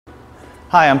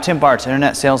Hi, I'm Tim Bartz,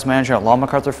 Internet Sales Manager at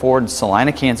McArthur Ford in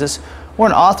Salina, Kansas. We're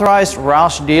an authorized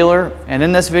Roush dealer, and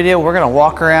in this video we're going to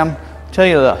walk around, tell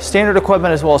you the standard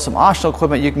equipment as well as some optional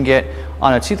equipment you can get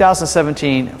on a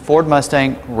 2017 Ford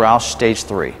Mustang Roush Stage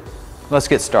 3. Let's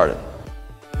get started.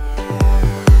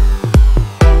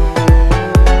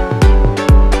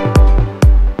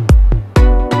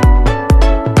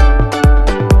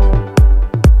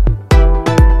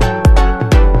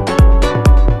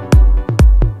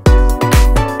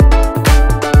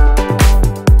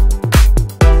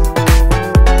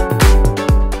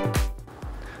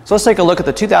 So let's take a look at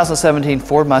the 2017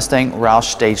 Ford Mustang Roush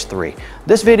Stage 3.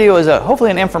 This video is hopefully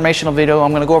an informational video.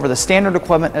 I'm going to go over the standard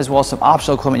equipment as well as some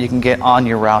optional equipment you can get on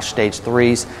your Roush Stage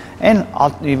 3s, and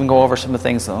I'll even go over some of the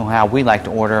things on how we like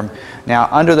to order them. Now,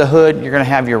 under the hood, you're going to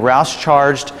have your Roush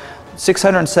charged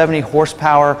 670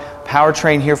 horsepower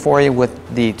powertrain here for you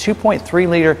with the 2.3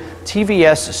 liter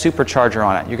TVS supercharger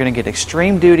on it. You're going to get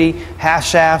extreme duty half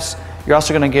shafts. You're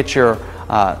also going to get your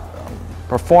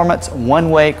performance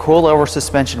one-way coilover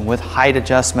suspension with height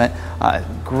adjustment.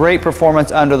 Great performance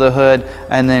under the hood,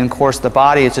 and then of course the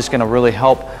body is just going to really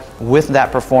help with that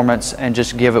performance and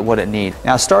just give it what it needs.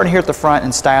 Now, starting here at the front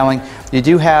and styling, you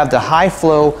do have the high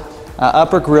flow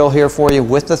upper grille here for you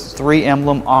with the 3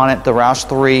 emblem on it, the Roush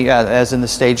 3 as in the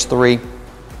Stage 3.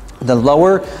 The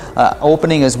lower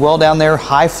opening as well down there,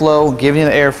 high flow, giving you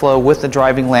the airflow with the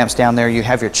driving lamps down there. You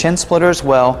have your chin splitter as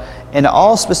well, and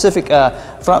all specific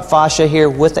front fascia here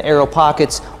with the aero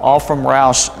pockets, all from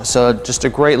Roush. So just a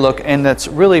great look, and that's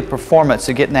really performance,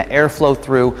 so getting that airflow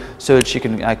through so that you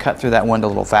can cut through that window a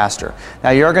little faster. Now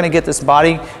you're going to get this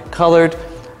body colored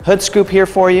hood scoop here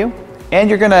for you. And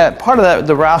you're going to, part of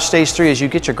the Roush Stage 3 is you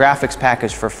get your graphics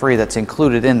package for free that's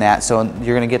included in that. So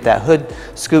you're going to get that hood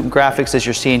scoop graphics as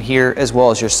you're seeing here, as well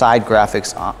as your side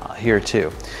graphics here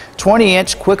too.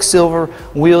 20-inch Quicksilver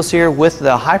wheels here with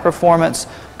the high performance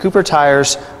Cooper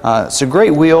tires. It's a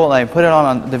great wheel. I put it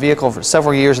on the vehicle for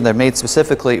several years, and they're made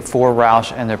specifically for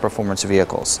Roush and their performance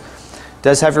vehicles.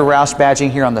 Does have your Roush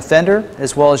badging here on the fender,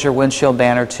 as well as your windshield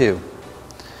banner too.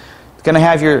 It's going to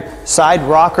have your side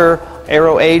rocker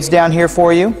aero aids down here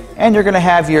for you, and you're going to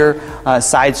have your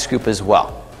side scoop as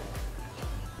well.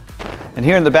 And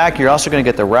here in the back, you're also going to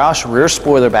get the Roush rear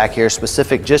spoiler back here,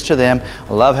 specific just to them.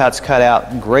 I love how it's cut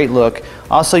out, great look.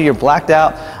 Also, your blacked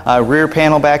out rear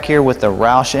panel back here with the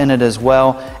Roush in it as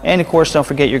well. And of course, don't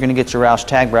forget you're going to get your Roush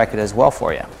tag bracket as well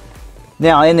for you.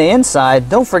 Now, in the inside,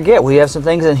 don't forget we have some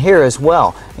things in here as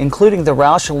well, including the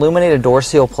Roush illuminated door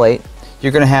seal plate.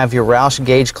 You're going to have your Roush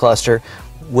gauge cluster,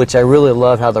 which I really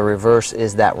love how the reverse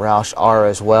is that Roush R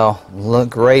as well.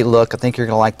 Great look. I think you're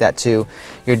going to like that too.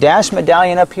 Your dash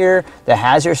medallion up here that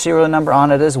has your serial number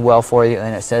on it as well for you,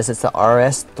 and it says it's the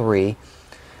RS3.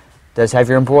 Does have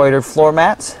your embroidered floor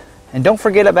mats. And don't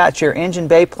forget about your engine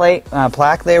bay plate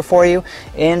plaque there for you,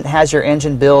 and has your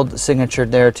engine build signature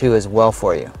there too as well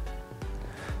for you.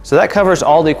 So that covers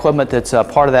all the equipment that's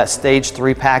part of that Stage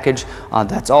 3 package.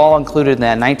 That's all included in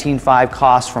that $19,500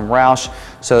 cost from Roush.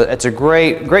 So it's a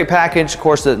great package. Of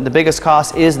course, the biggest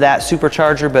cost is that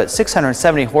supercharger, but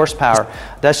 670 horsepower,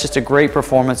 that's just a great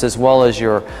performance, as well as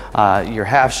your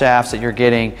half shafts that you're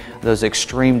getting, those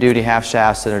extreme duty half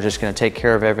shafts that are just going to take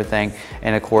care of everything.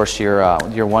 And of course,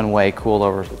 your one-way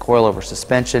coilover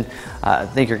suspension. I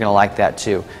think you're going to like that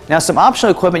too. Now, some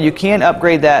optional equipment, you can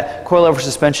upgrade that coilover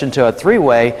suspension to a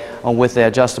 3-way with the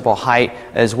adjustable height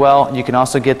as well. You can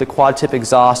also get the quad tip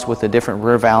exhaust with a different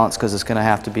rear valance, because it's going to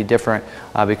have to be different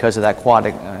because of that quad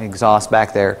exhaust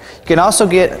back there. You can also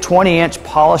get 20-inch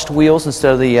polished wheels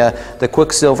instead of the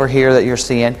Quicksilver here that you're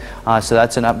seeing. So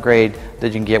that's an upgrade that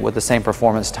you can get with the same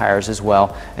performance tires as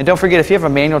well. And don't forget, if you have a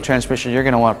manual transmission, you're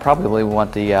going to probably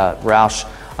want the Roush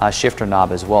shifter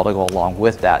knob as well to go along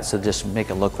with that, so just make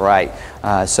it look right.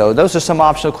 So those are some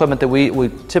optional equipment that we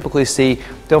typically see.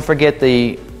 Don't forget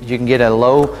you can get a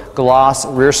low gloss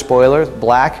rear spoiler,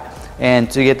 black,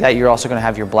 and to get that you're also going to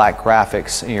have your black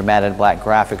graphics, your matted black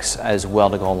graphics as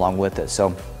well to go along with it.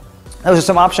 So those are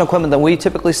some optional equipment that we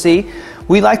typically see.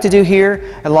 We like to do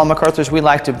here at McArthur's, we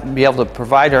like to be able to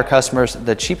provide our customers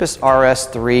the cheapest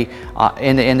RS3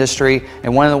 in the industry,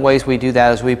 and one of the ways we do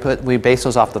that is we base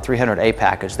those off the 300A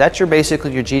package. That's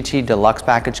basically your GT Deluxe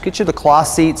package. Get you the cloth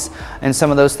seats and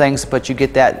some of those things, but you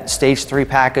get that Stage 3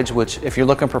 package, which if you're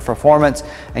looking for performance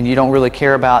and you don't really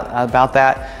care about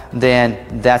that,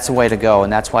 then that's the way to go,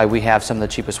 and that's why we have some of the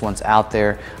cheapest ones out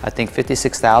there. I think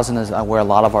 $56,000 is where a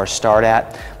lot of ours start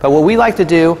at. But what we like to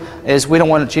do is we don't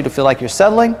want you to feel like you're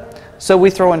settling, so we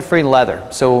throw in free leather.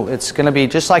 So it's going to be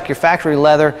just like your factory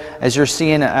leather as you're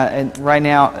seeing right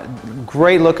now.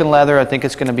 Great looking leather. I think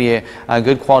it's going to be a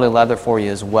good quality leather for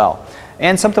you as well.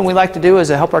 And something we like to do is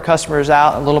to help our customers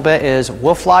out a little bit is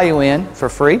we'll fly you in for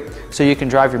free so you can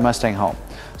drive your Mustang home.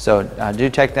 So do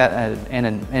take that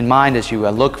in mind as you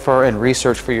look for and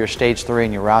research for your Stage 3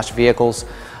 and your Roush vehicles.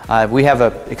 We have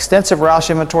an extensive Roush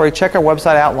inventory. Check our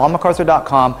website out,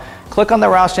 lawmcarthur.com. Click on the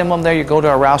Roush emblem there. You go to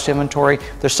our Roush inventory.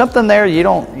 There's something there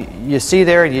you see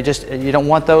there and you don't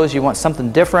want those. You want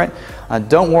something different.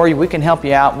 Don't worry, we can help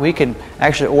you out. We can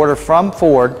actually order from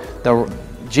Ford the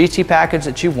GT package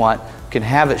that you want. You can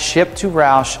have it shipped to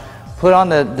Roush. Put on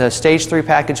the Stage 3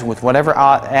 package with whatever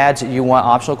adds that you want,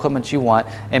 optional equipment you want,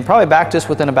 and probably back to us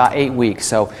within about 8 weeks.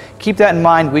 So keep that in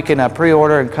mind. We can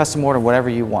pre-order and custom order whatever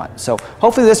you want. So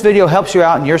hopefully this video helps you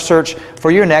out in your search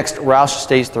for your next Roush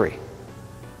Stage 3.